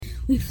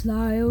We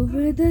fly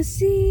over the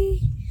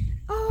sea,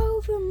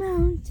 over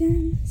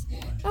mountains,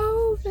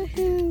 over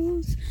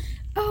hills,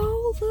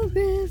 over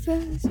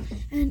rivers,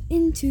 and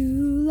into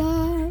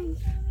love.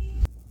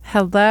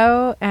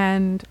 Hello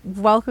and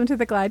welcome to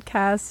the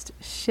Gladcast.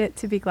 Shit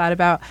to be glad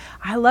about.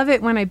 I love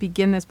it when I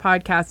begin this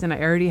podcast and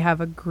I already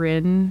have a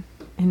grin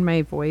in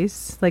my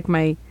voice. Like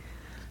my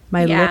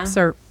lips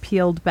are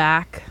peeled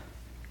back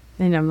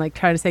and I'm like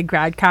trying to say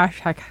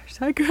Gladcast.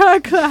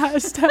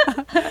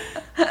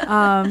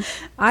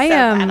 I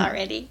am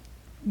already.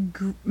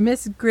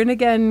 Miss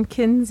Grinnigan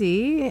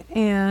Kinsey,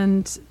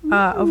 and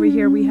over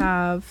here we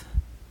have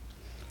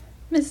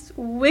Miss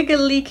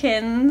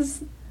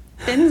Wigglykins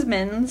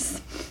Binsmans.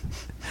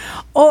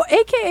 Oh,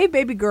 aka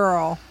Baby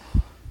Girl.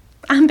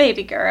 I'm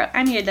Baby Girl.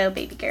 I'm your little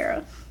baby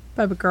girl.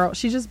 Baby Girl.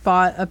 She just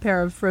bought a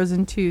pair of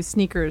Frozen 2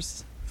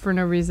 sneakers for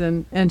no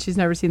reason, and she's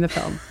never seen the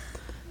film.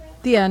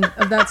 The end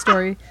of that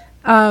story.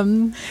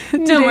 No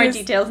more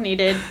details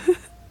needed.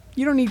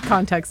 You don't need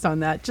context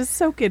on that. Just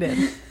soak it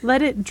in.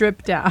 Let it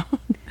drip down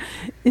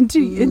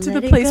into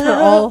the place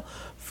where all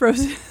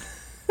Frozen...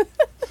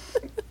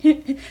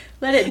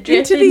 Let it drip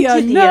into the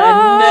unknown.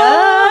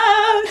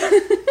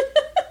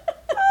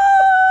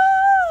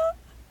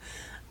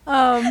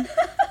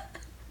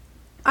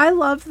 I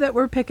love that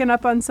we're picking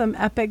up on some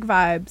epic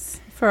vibes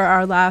for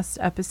our last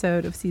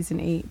episode of season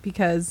 8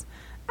 because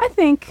I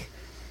think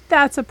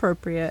that's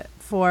appropriate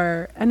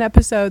for an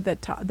episode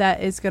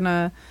that is going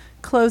to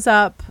close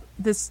up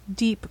this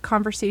deep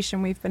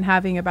conversation we've been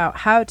having about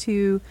how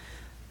to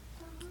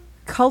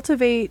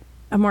cultivate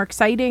a more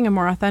exciting, a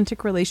more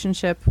authentic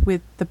relationship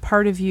with the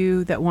part of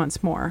you that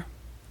wants more.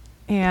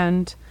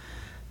 And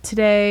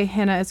today,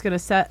 Hannah is going to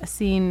set a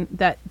scene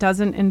that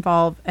doesn't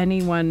involve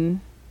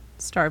anyone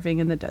starving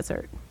in the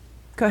desert.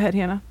 Go ahead,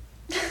 Hannah.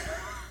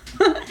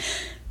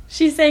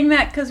 She's saying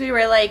that because we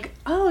were like,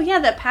 oh yeah,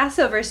 the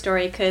Passover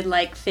story could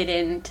like fit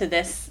into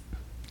this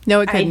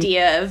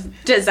idea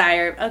of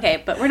desire.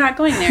 Okay, but we're not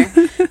going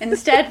there.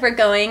 Instead, we're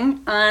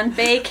going on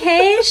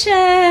vacation.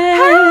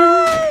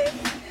 Hi!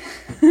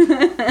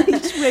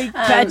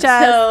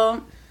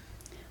 So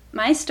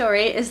my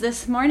story is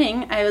this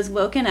morning I was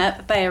woken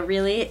up by a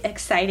really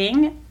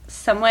exciting,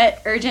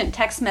 somewhat urgent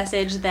text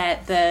message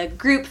that the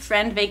group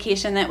friend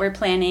vacation that we're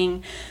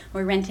planning,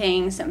 we're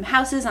renting some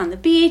houses on the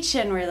beach,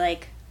 and we're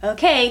like,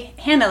 okay,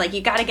 Hannah, like,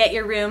 you got to get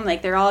your room.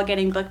 Like, they're all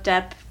getting booked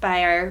up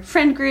by our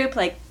friend group.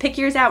 Like, pick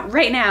yours out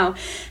right now.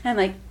 And I'm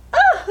like,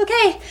 oh,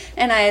 okay.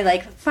 And I,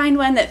 like, find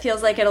one that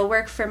feels like it'll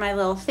work for my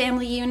little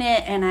family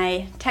unit. And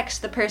I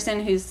text the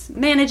person who's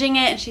managing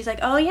it. And she's like,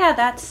 oh, yeah,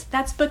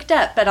 that's booked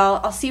up. But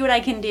I'll see what I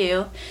can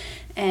do.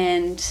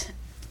 And,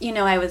 you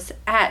know, I was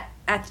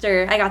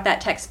after I got that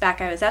text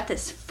back, I was at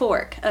this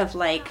fork of,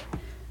 like,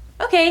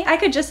 okay, I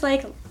could just,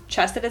 like,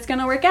 trust that it's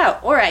going to work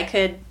out. Or I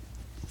could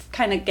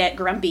kind of get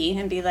grumpy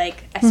and be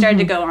like, I started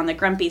to go on the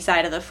grumpy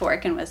side of the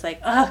fork and was like,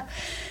 ugh,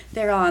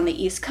 they're all on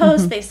the East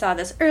Coast. They saw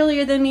this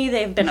earlier than me.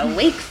 They've been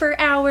awake for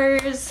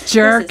hours.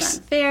 Jerks. This is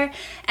unfair.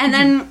 And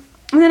then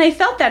I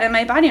felt that in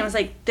my body and was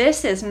like,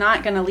 this is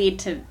not going to lead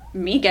to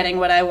me getting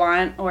what I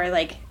want or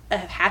like a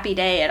happy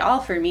day at all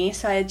for me.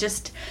 So I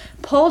just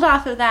pulled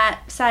off of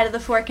that side of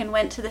the fork and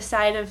went to the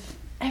side of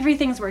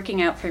everything's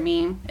working out for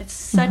me. It's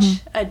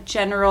such a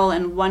general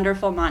and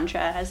wonderful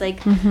mantra. I was like,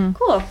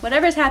 cool,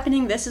 whatever's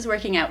happening, this is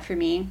working out for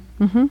me.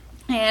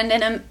 And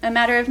in a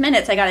matter of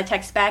minutes, I got a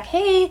text back,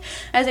 hey,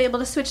 I was able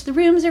to switch the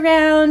rooms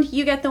around.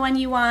 You get the one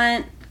you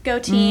want. Go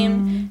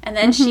team. And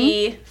then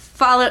she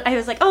followed. I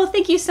was like, oh,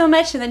 thank you so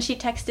much. And then she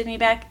texted me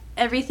back,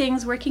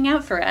 everything's working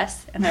out for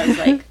us. And I was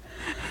like,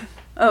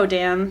 oh,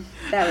 damn.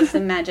 That was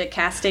the magic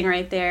casting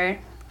right there.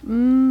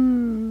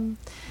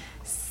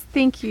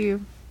 Thank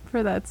you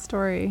for that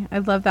story. I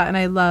love that. And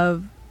I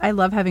love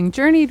having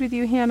journeyed with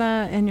you,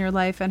 Hannah, in your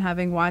life and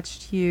having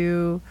watched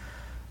you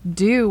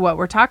do what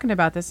we're talking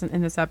about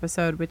in this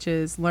episode, which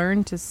is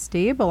learn to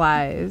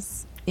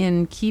stabilize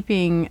in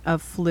keeping a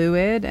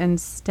fluid and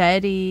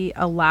steady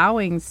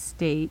allowing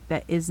state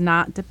that is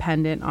not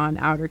dependent on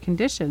outer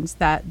conditions,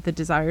 that the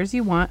desires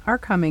you want are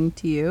coming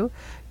to you.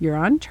 You're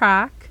on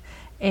track.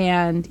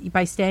 And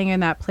by staying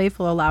in that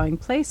playful, allowing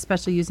place,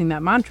 especially using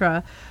that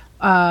mantra,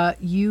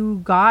 you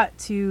got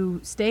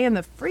to stay in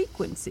the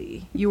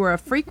frequency. You were a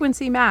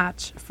frequency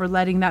match for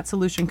letting that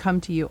solution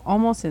come to you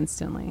almost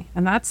instantly.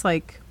 And that's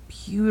like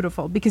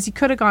beautiful because you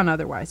could have gone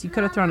otherwise. You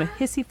could have thrown a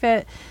hissy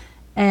fit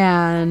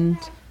and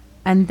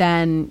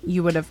then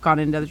you would have gone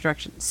in another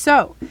direction.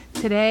 So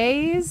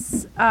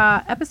today's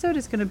episode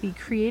is going to be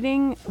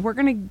we're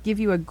going to give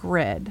you a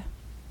grid.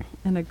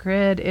 And a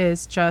grid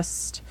is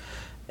just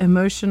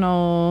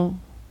emotional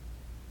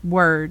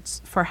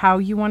words for how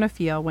you want to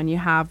feel when you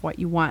have what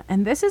you want.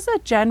 And this is a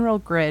general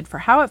grid for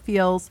how it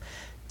feels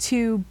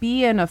to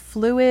be in a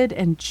fluid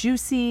and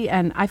juicy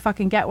and I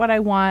fucking get what I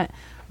want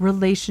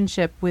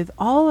relationship with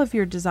all of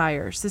your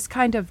desires. This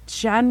kind of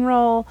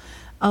general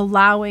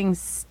allowing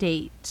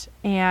state.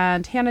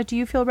 And Hannah, do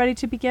you feel ready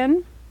to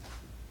begin?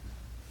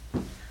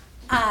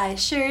 I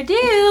sure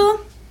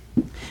do.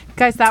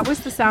 Guys, that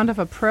was the sound of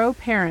a pro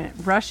parent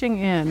rushing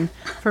in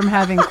from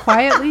having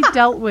quietly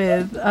dealt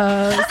with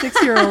a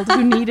 6-year-old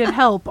who needed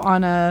help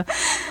on an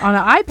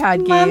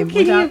iPad Mom,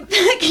 game.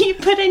 Can you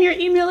put in your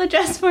email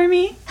address for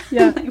me?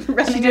 Yeah, Like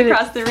running she did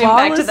across it the room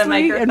back to the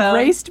flawlessly microphone. and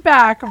raced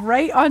back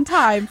right on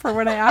time for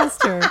when I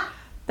asked her.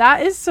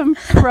 That is some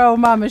pro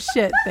mama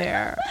shit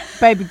there,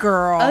 baby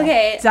girl.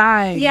 Okay.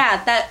 Dying.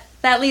 Yeah,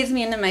 that leads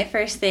me into my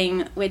first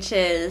thing, which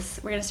is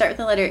we're going to start with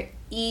the letter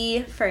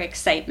E for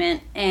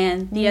excitement.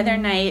 And the other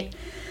night,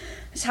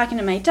 I was talking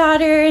to my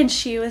daughter, and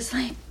she was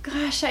like,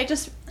 gosh, I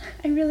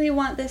really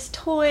want this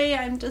toy.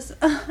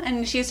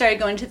 And she started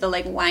going to the,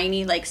 like,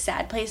 whiny, like,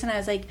 sad place. And I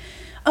was like,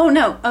 oh,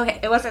 no, okay,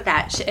 it wasn't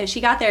that.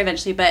 She got there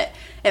eventually. But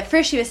at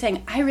first she was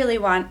saying, I really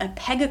want a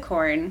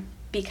pegacorn,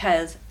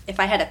 because if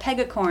I had a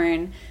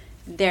pegacorn,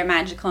 they're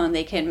magical and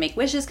they can make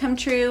wishes come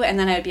true, and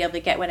then I would be able to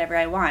get whatever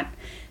I want.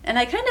 And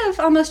I kind of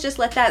almost just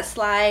let that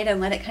slide and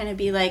let it kind of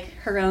be like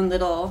her own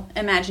little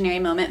imaginary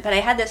moment. But I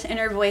had this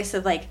inner voice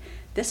of like,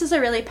 this is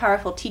a really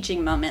powerful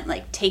teaching moment,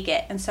 like take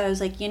it. And so I was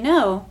like, you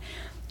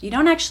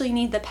don't actually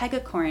need the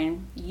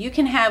pegacorn. You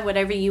can have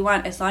whatever you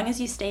want as long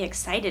as you stay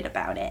excited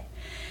about it.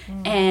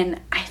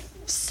 And I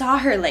saw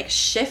her like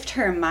shift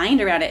her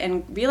mind around it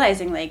and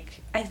realizing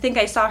like, I think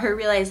I saw her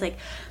realize like,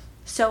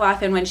 so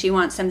often when she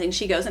wants something,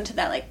 she goes into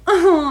that like,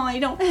 oh, I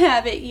don't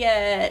have it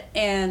yet.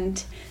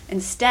 And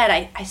instead,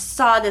 I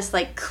saw this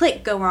like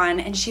click go on,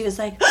 and she was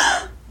like,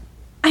 oh,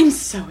 I'm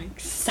so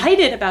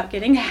excited about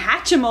getting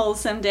Hatchimals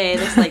someday.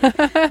 This like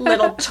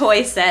little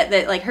toy set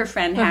that like her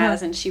friend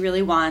has and she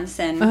really wants.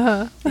 And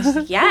I was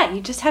like, yeah,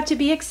 you just have to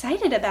be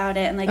excited about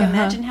it and like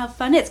imagine how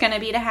fun it's going to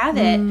be to have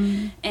it.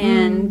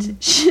 And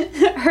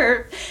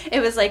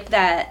it was like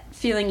that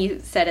feeling you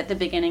said at the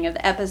beginning of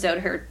the episode.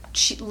 Her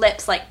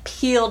lips like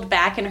peeled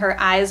back and her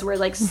eyes were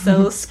like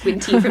so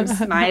squinty from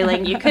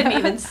smiling. You couldn't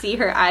even see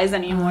her eyes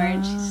anymore.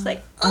 And she's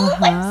like, oh,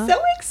 I'm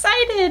so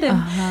excited.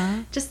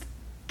 And just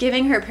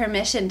giving her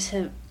permission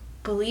to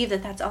believe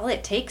that that's all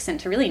it takes and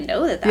to really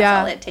know that that's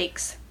all it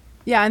takes.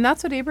 Yeah, and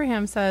that's what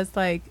Abraham says,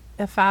 like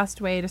a fast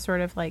way to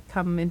sort of like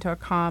come into a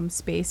calm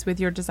space with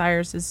your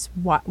desires is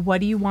what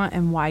do you want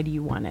and why do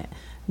you want it?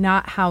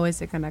 Not how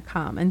is it going to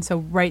come? And so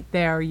right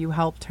there you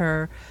helped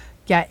her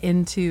get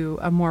into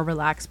a more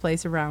relaxed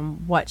place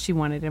around what she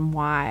wanted and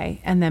why.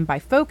 And then by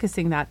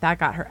focusing that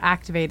got her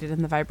activated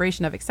in the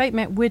vibration of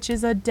excitement, which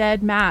is a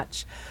dead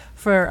match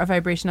for a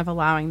vibration of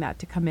allowing that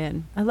to come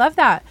in. I love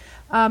that.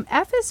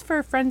 F is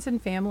for friends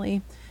and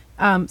family.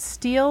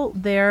 Steal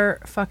their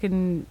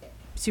fucking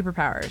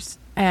superpowers.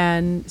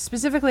 And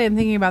specifically, I'm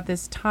thinking about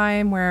this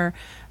time where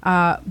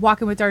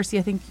Walking with Darcy,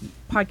 I think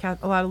podcast,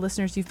 a lot of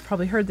listeners, you've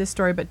probably heard this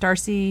story, but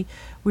Darcy,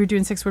 we were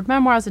doing 6-word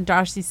memoirs and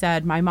Darcy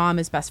said, my mom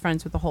is best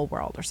friends with the whole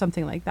world or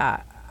something like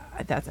that.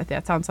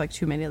 That sounds like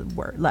too many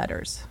word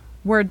letters.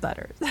 Any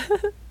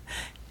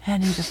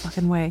the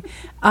fucking way.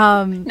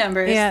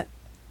 Numbers. And,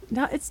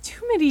 no, it's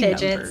too many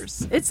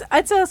digits. Numbers.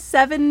 It's a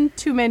 7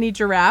 too many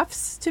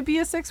giraffes to be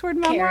a 6-word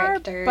memoir.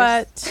 Characters.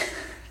 But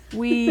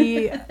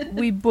we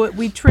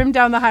trimmed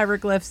down the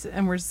hieroglyphs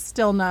and we're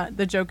still not,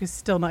 the joke is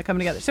still not coming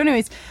together. So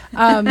anyways,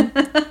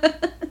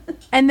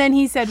 and then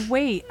he said,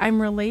 wait,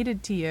 I'm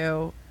related to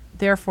you,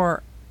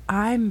 therefore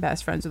I'm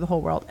best friends with the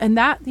whole world. And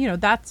that,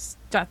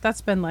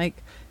 that's been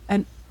like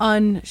an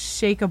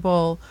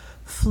unshakable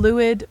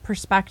fluid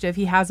perspective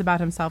he has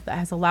about himself that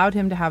has allowed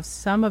him to have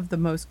some of the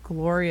most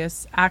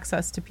glorious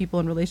access to people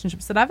and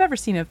relationships that I've ever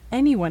seen of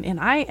anyone. And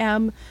I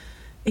am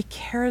a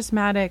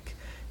charismatic,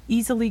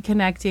 easily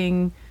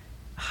connecting,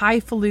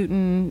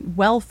 highfalutin,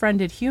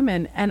 well-friended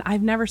human, and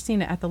I've never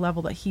seen it at the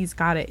level that he's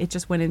got it. It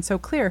just went in so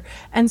clear.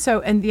 And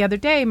the other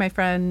day, my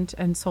friend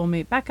and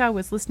soulmate Becca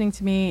was listening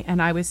to me,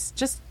 and I was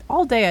just,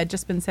 all day I'd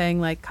just been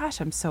saying like, gosh,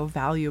 I'm so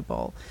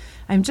valuable.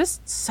 I'm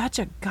just such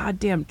a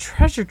goddamn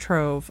treasure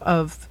trove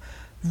of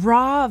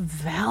raw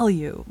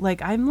value. Like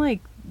I'm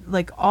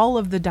like all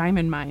of the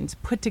diamond mines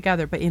put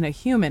together, but in a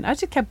human. I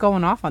just kept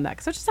going off on that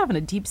because I was just having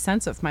a deep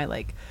sense of my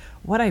like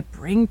what I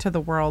bring to the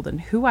world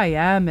and who I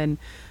am and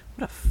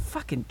what a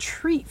fucking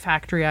treat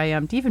factory I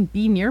am to even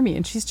be near me.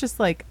 And she's just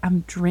like,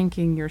 I'm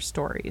drinking your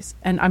stories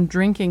and I'm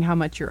drinking how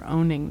much you're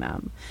owning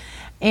them.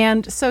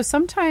 And so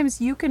sometimes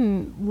you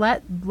can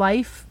let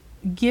life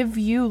give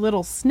you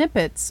little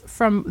snippets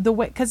from the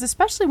way, because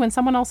especially when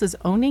someone else is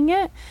owning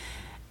it,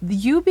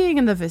 you being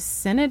in the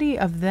vicinity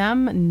of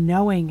them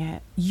knowing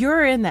it,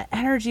 you're in the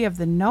energy of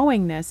the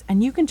knowingness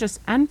and you can just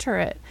enter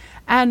it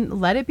and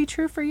let it be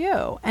true for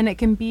you. And it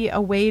can be a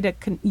way to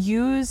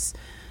use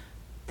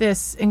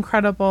this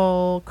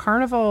incredible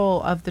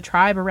carnival of the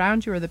tribe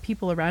around you or the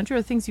people around you or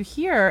the things you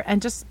hear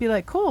and just be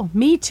like, cool,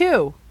 me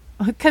too.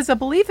 Because a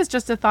belief is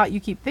just a thought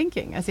you keep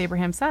thinking, as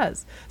Abraham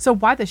says. So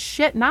why the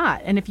shit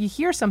not? And if you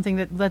hear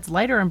something that's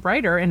lighter and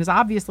brighter and is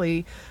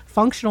obviously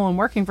functional and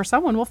working for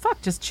someone, well,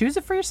 fuck, just choose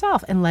it for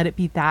yourself and let it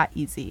be that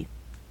easy.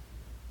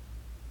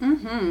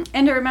 Mm-hmm.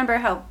 And to remember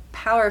how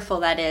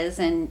powerful that is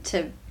and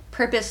to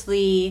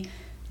purposely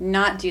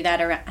not do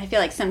that around. I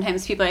feel like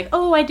sometimes people are like,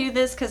 oh, I do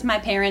this because my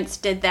parents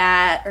did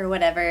that or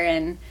whatever.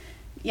 And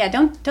Yeah,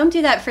 don't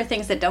do that for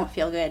things that don't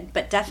feel good,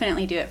 but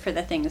definitely do it for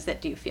the things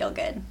that do feel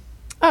good.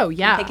 Oh,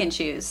 yeah. Pick and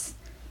choose.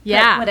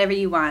 Yeah. Put whatever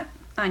you want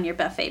on your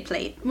buffet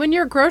plate. When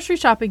you're grocery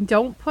shopping,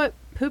 don't put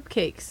poop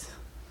cakes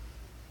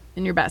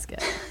in your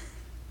basket.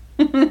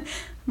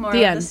 More The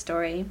of end. the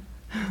story.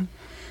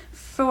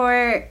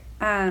 For,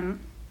 that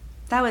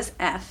was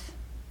F.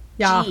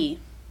 Yeah. G.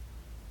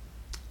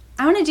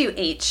 I want to do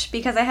H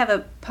because I have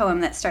a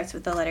poem that starts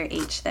with the letter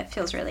H that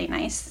feels really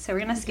nice. So we're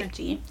going to skip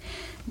G.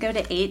 Go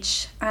to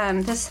H.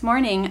 This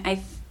morning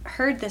I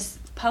heard this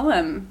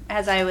poem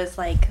as I was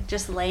like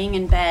just laying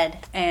in bed,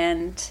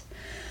 and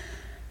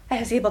I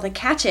was able to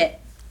catch it.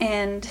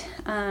 And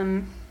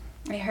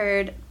I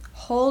heard,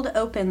 "Hold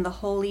open the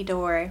holy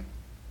door.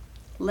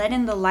 Let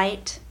in the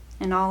light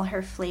and all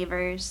her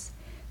flavors,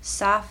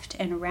 soft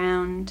and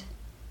round,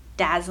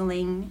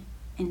 dazzling,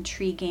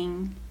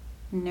 intriguing,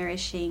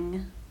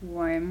 nourishing,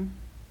 warm."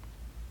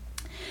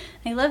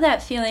 I love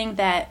that feeling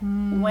that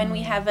when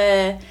we have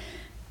a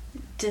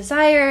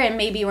desire and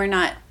maybe we're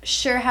not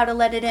sure how to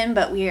let it in,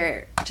 but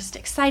we're just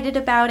excited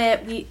about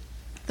it,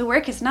 the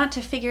work is not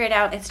to figure it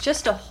out. It's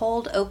just to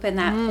hold open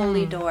that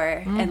holy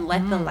door and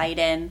let the light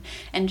in,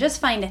 and just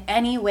find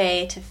any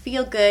way to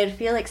feel good,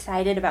 feel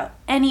excited about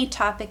any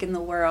topic in the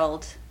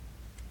world.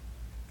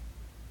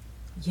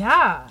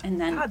 Yeah.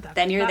 And then, God,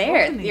 then you're that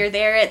there. opening. You're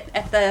there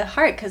at the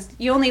heart, because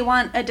you only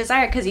want a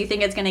desire because you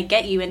think it's going to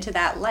get you into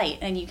that light,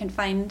 and you can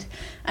find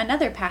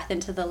another path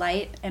into the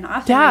light. And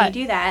often when you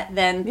do that,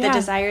 then the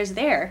desire's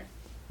there.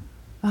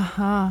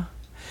 Uh-huh.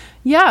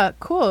 Yeah,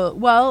 cool.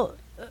 Well,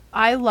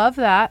 I love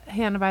that.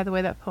 Hannah, by the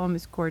way, that poem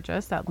is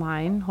gorgeous. That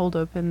line, "Hold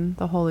open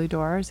the holy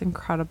door," is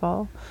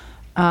incredible.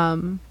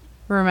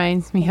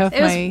 Reminds me of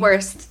It was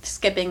worth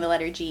skipping the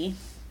letter G.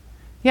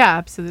 Yeah,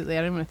 absolutely.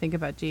 I didn't want to think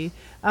about G.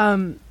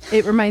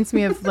 It reminds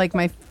me of like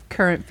my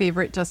current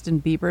favorite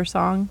Justin Bieber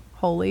song,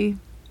 "Holy,"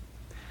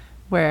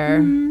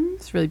 where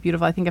it's really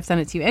beautiful. I think I've sent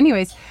it to you.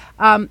 Anyways,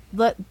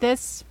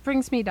 this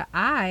brings me to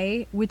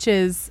I, which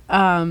is,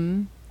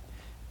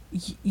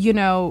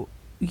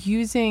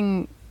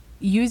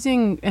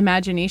 using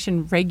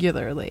imagination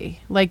regularly.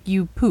 Like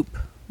you poop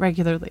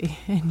regularly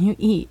and you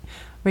eat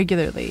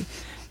regularly.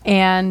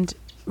 And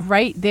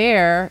right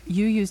there,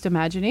 you used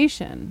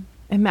imagination.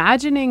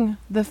 Imagining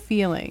the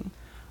feeling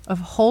of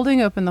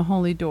holding open the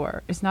holy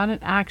door is not an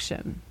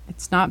action.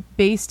 It's not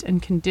based in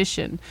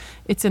condition.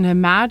 It's an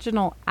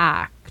imaginal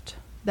act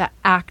that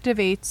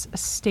activates a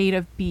state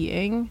of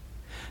being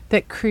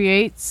that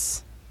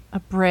creates a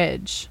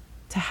bridge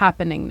to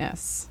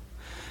happeningness.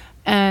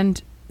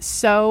 And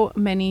so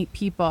many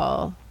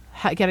people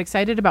get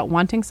excited about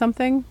wanting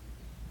something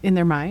in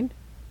their mind,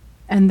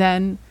 and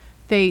then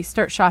they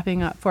start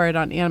shopping up for it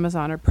on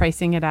Amazon or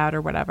pricing it out or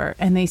whatever,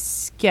 and they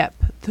skip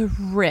the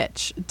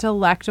rich,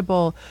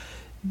 delectable,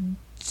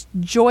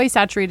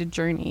 joy-saturated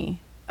journey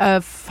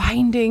of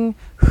finding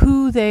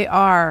who they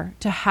are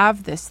to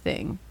have this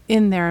thing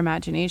in their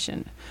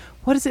imagination.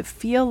 What does it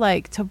feel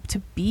like to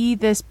be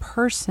this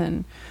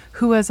person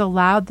who has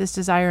allowed this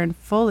desire in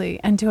fully,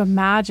 and to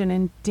imagine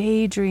and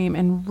daydream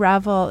and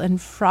revel and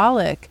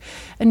frolic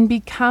and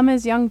become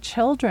as young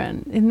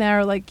children in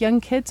there? Like, young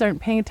kids aren't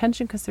paying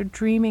attention because they're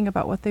dreaming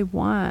about what they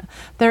want.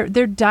 They're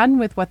done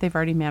with what they've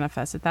already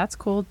manifested. That's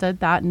cool. Did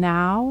that.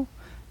 Now,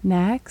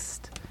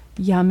 next,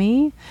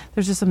 yummy.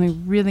 There's just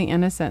something really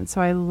innocent.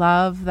 So I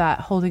love that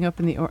holding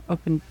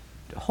open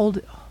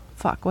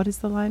what is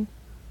the line?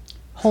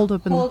 Hold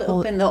open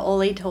the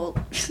holy door.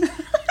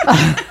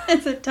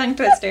 It's a tongue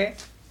twister.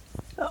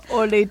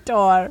 holy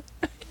door.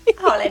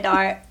 Holy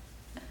door.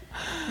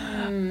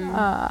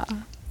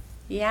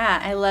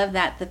 Yeah, I love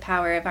that, the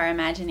power of our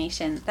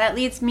imagination. That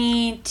leads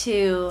me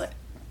to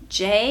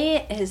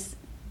J, is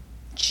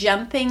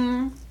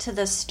jumping to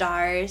the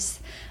stars.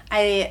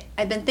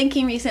 I've been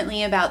thinking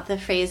recently about the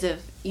phrase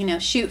of,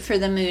 shoot for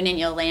the moon and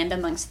you'll land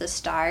amongst the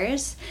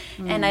stars.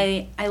 And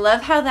I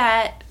love how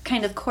that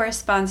kind of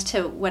corresponds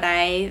to what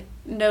I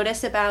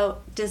notice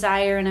about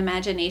desire and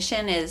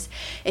imagination, is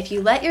if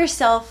you let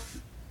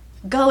yourself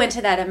go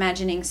into that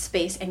imagining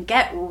space and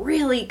get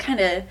really kind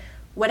of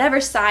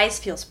whatever size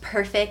feels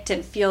perfect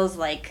and feels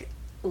like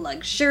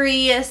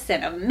luxurious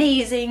and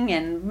amazing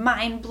and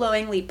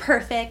mind-blowingly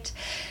perfect,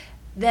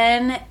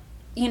 then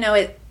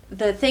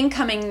the thing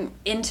coming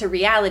into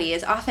reality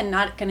is often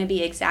not going to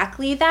be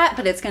exactly that,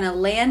 but it's going to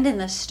land in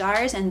the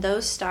stars, and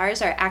those stars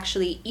are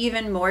actually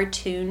even more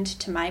tuned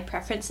to my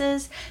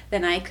preferences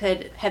than I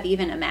could have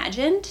even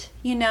imagined.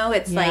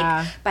 It's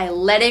like by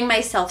letting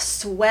myself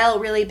swell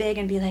really big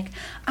and be like,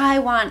 I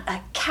want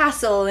a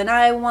castle and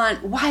I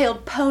want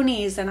wild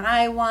ponies and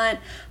I want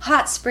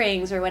hot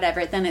springs or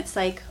whatever, then it's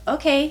like,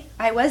 okay,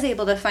 I was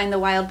able to find the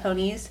wild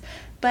ponies,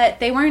 but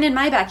they weren't in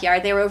my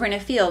backyard. They were over in a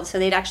field, so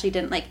they actually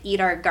didn't eat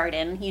our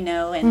garden,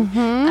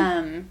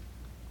 and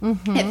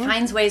it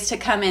finds ways to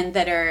come in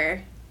that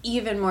are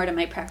even more to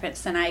my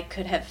preference than I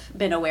could have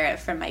been aware of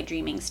from my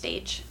dreaming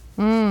stage.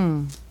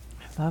 I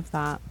love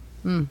that.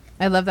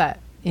 I love that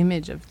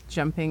image of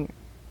jumping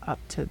up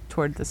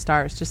toward the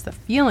stars, just the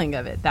feeling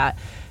of it, that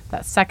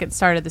that second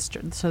start of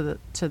to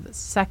the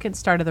second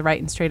start of the right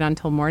and straight on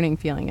till morning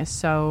feeling is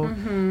so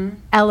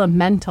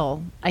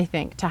elemental, I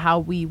think, to how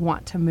we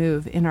want to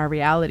move in our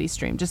reality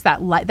stream. Just that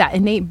that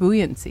innate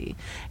buoyancy,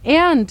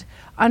 and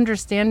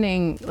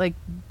understanding, like,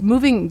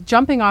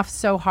 jumping off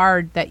so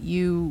hard that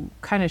you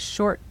kind of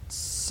short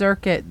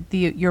circuit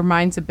your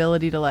mind's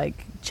ability to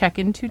like check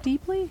in too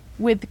deeply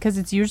because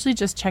it's usually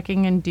just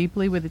checking in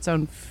deeply with its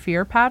own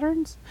fear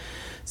patterns.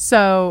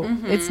 So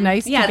it's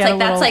nice to get it's like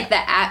that's like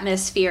the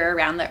atmosphere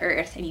around the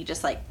earth, and you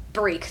just like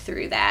break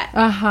through that.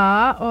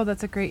 Oh,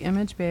 that's a great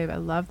image, babe. I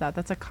love that.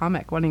 That's a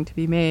comic wanting to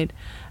be made.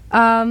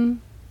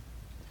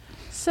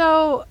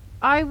 So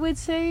I would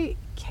say,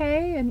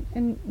 Kay,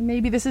 and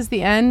maybe this is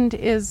the end,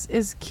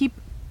 is keep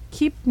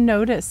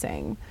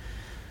noticing,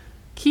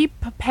 keep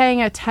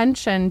paying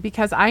attention,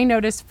 because I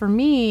notice for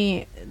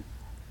me,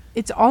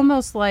 it's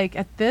almost like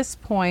at this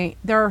point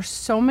there are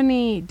so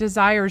many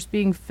desires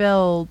being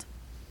filled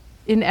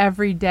in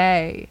every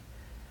day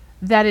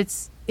that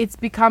it's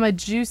become a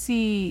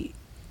juicy,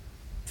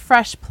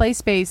 fresh play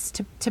space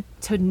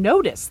to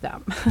notice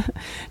them,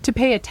 to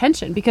pay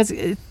attention, because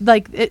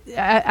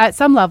at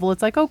some level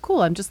it's like, oh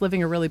cool, I'm just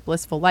living a really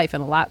blissful life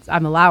and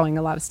I'm allowing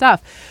a lot of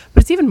stuff.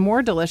 But it's even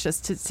more delicious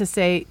to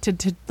say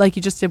like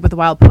you just did with the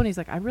wild ponies,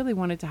 like I really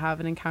wanted to have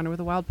an encounter with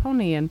a wild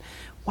pony, and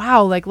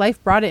wow, like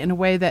life brought it in a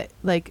way that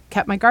like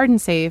kept my garden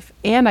safe,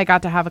 and I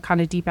got to have a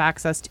kind of deep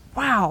access to,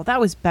 wow, that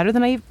was better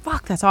than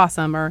that's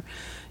awesome. Or,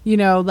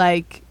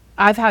 like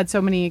I've had so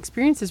many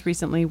experiences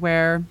recently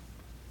where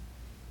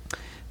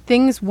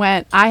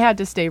I had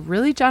to stay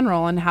really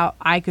general on how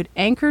I could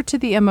anchor to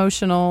the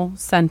emotional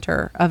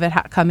center of it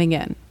coming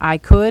in. I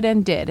could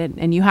and did,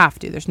 and you have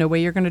to. There's no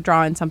way you're going to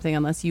draw in something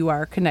unless you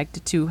are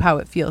connected to how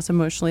it feels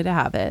emotionally to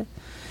have it.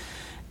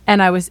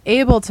 And I was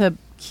able to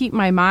keep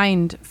my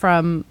mind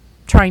from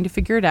trying to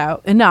figure it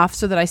out enough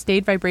so that I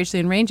stayed vibrationally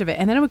in range of it.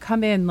 And then it would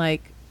come in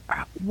like,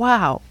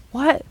 wow,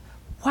 what?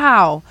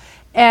 Wow.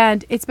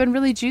 And it's been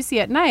really juicy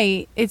at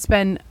night. It's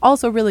been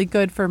also really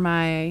good for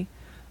my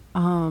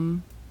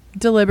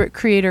deliberate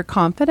creator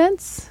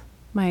confidence,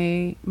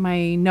 my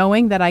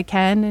knowing that I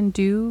can and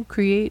do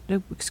create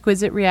an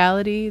exquisite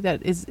reality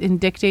that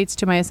dictates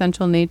to my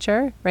essential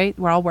nature, right?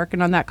 We're all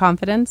working on that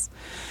confidence.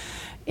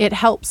 It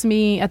helps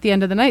me at the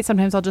end of the night.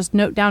 Sometimes I'll just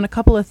note down a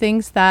couple of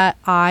things that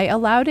I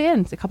allowed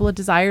in, a couple of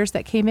desires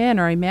that came in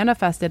or I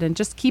manifested, and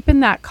just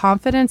keeping that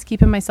confidence,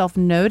 keeping myself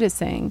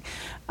noticing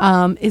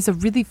is a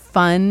really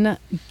fun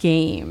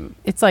game.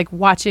 It's like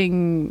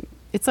watching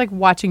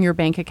your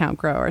bank account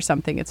grow or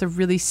something. It's a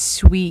really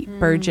sweet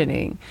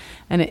burgeoning,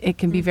 and it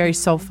can be very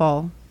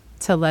soulful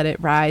to let it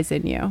rise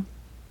in you.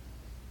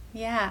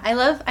 Yeah, I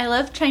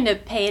love trying to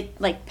pay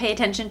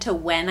attention to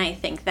when I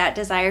think that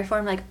desire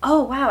formed. Like,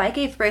 oh wow, I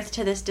gave birth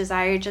to this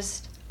desire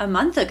just a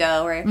month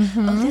ago, or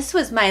oh, this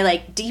was my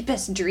like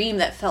deepest dream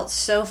that felt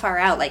so far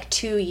out like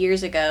 2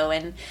 years ago,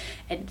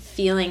 and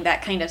feeling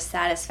that kind of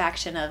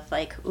satisfaction of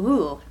like,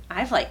 ooh,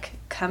 I've like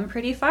come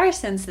pretty far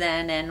since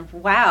then, and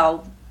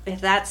wow,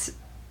 if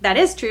that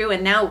is true,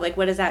 and now like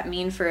what does that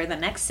mean for the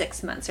next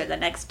 6 months or the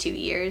next 2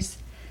 years?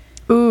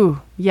 Ooh,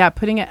 yeah,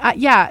 putting it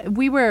I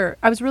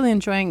was really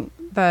enjoying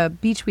the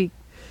Beach Week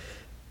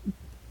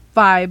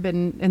vibe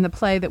and in the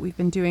play that we've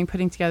been doing,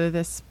 putting together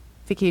this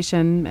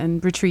vacation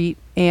and retreat,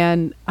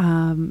 and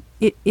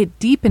it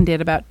deepened it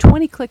about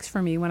 20 clicks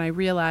for me when I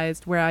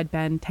realized where I'd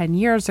been 10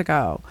 years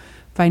ago,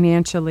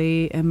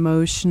 financially,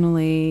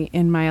 emotionally,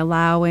 in my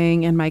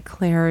allowing and my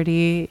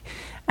clarity.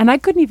 And I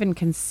couldn't even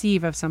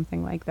conceive of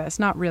something like this.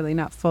 Not really,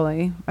 not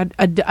fully.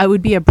 I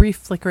would be a brief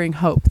flickering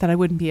hope that I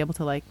wouldn't be able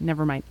to, like,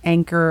 never mind,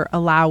 anchor,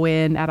 allow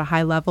in at a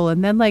high level.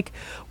 And then, like,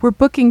 we're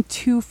booking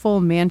 2 full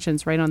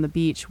mansions right on the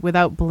beach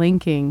without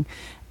blinking.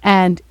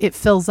 And it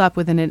fills up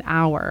within an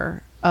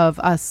hour of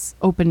us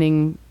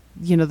opening,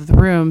 the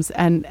rooms.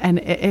 And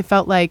it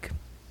felt like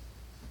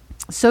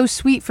so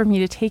sweet for me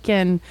to take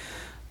in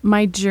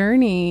my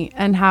journey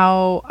and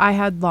how I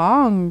had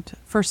longed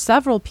for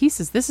several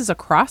pieces. This is a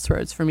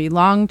crossroads for me.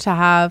 Longed to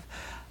have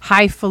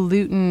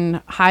highfalutin,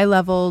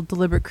 high-level,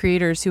 deliberate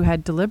creators who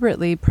had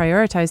deliberately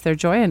prioritized their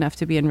joy enough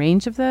to be in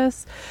range of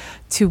this,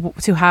 to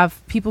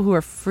have people who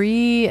are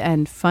free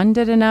and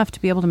funded enough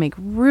to be able to make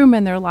room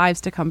in their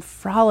lives to come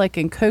frolic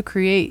and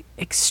co-create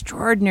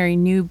extraordinary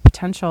new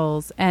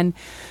potentials. And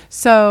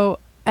so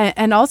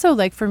and also,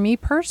 like, for me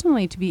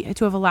personally,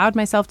 to have allowed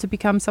myself to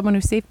become someone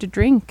who's safe to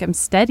drink. I'm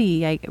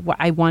steady.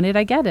 I want it,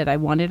 I get it. I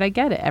want it, I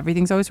get it.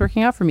 Everything's always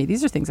working out for me.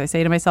 These are things I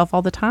say to myself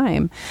all the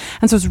time.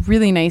 And so it's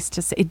really nice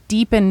to say it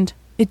deepened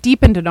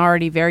an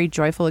already very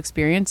joyful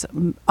experience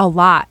a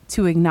lot,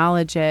 to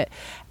acknowledge it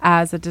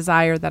as a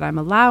desire that I'm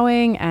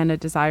allowing, and a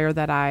desire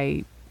that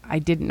I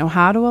didn't know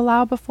how to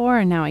allow before,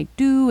 and now I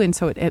do. And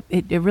so it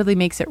really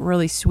makes it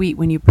really sweet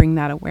when you bring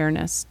that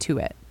awareness to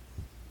it.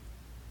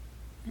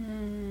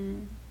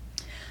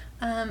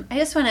 I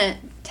just want to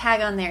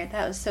tag on there.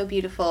 That was so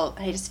beautiful.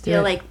 I just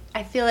feel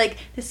like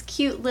this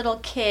cute little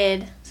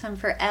kid, some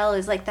for Elle,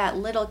 is like that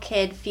little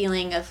kid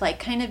feeling of like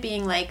kind of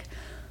being like,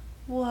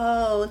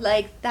 whoa,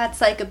 like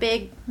that's like a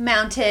big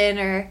mountain,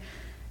 or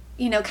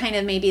kind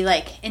of maybe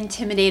like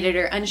intimidated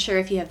or unsure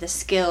if you have the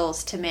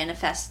skills to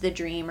manifest the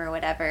dream or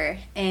whatever.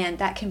 And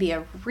that can be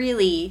a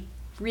really,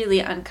 really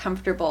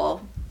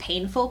uncomfortable,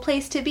 painful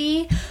place to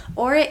be.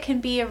 Or it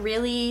can be a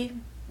really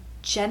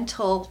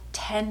gentle,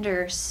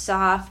 tender,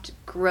 soft,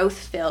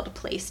 growth-filled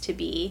place to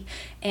be.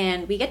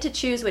 And we get to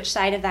choose which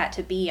side of that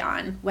to be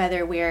on,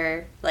 whether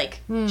we're like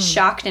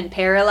shocked and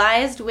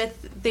paralyzed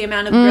with the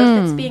amount of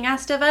growth that's being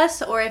asked of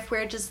us, or if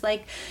we're just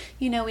like,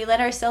 we let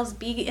ourselves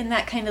be in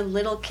that kind of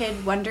little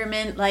kid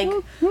wonderment, like,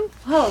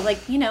 whoa,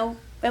 like,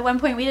 at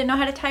one point we didn't know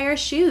how to tie our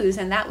shoes,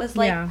 and that was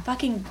like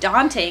fucking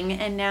daunting,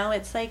 and now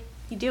it's like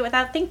you do it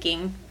without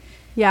thinking.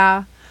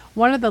 Yeah.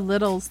 One of the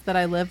littles that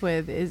I live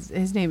with,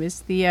 his name is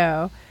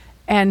Theo.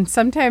 And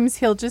sometimes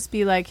he'll just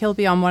be like, he'll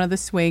be on one of the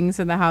swings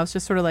in the house,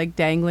 just sort of like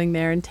dangling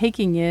there and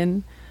taking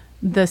in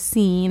the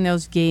scene,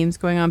 those games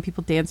going on,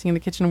 people dancing in the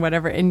kitchen or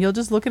whatever. And you'll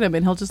just look at him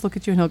and he'll just look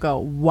at you and he'll go,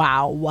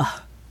 wow,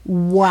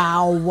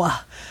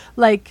 wow.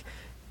 Like,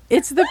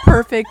 it's the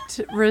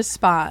perfect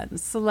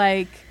response.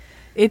 Like,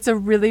 it's a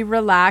really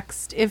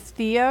relaxed, if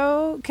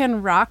Theo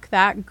can rock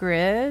that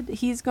grid,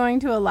 he's going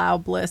to allow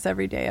bliss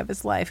every day of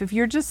his life. If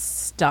you're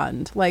just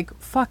stunned, like,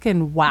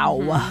 fucking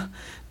wow.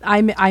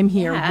 I'm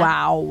here. Yeah.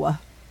 Wow.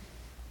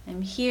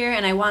 I'm here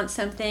and I want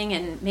something,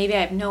 and maybe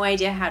I have no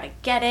idea how to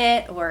get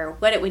it or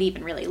what it would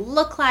even really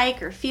look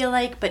like or feel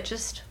like, but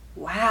just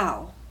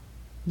wow.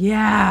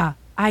 Yeah,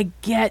 I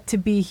get to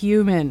be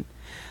human.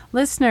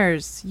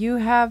 Listeners, you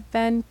have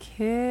been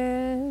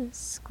kissed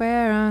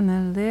square on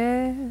the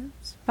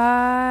lips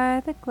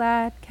by the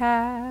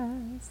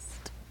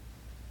Gladcast.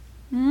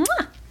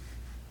 Mwah!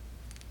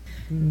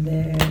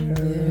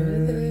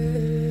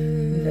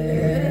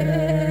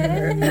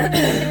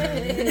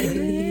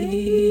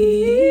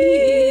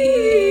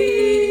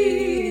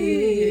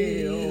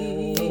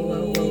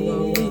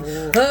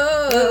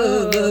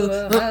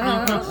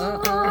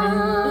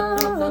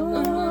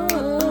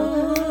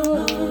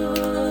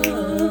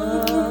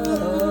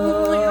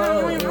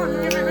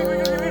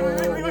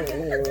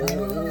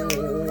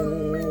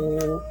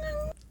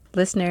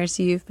 Listeners,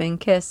 you've been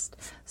kissed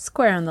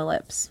square on the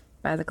lips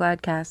by the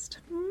Gladcast.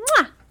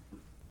 Mwah!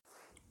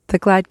 The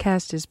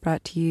Gladcast is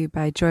brought to you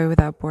by Joy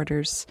Without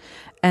Borders,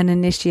 an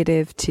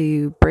initiative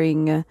to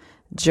bring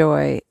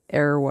joy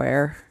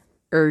everywhere,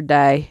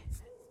 day.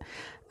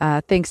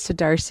 Thanks to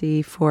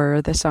Darcy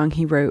for the song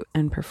he wrote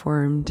and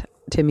performed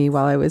to me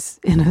while I was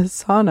in a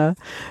sauna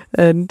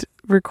and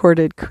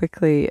recorded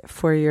quickly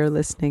for your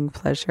listening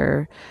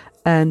pleasure.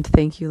 And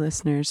thank you,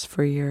 listeners,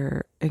 for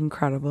your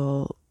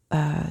incredible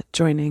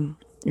joining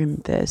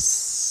in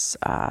this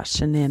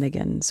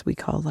shenanigans we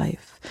call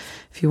life.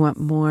 If you want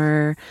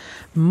more,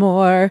 you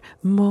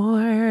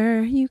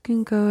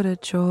can go to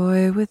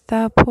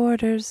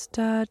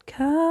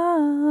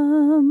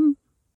joywithoutborders.com.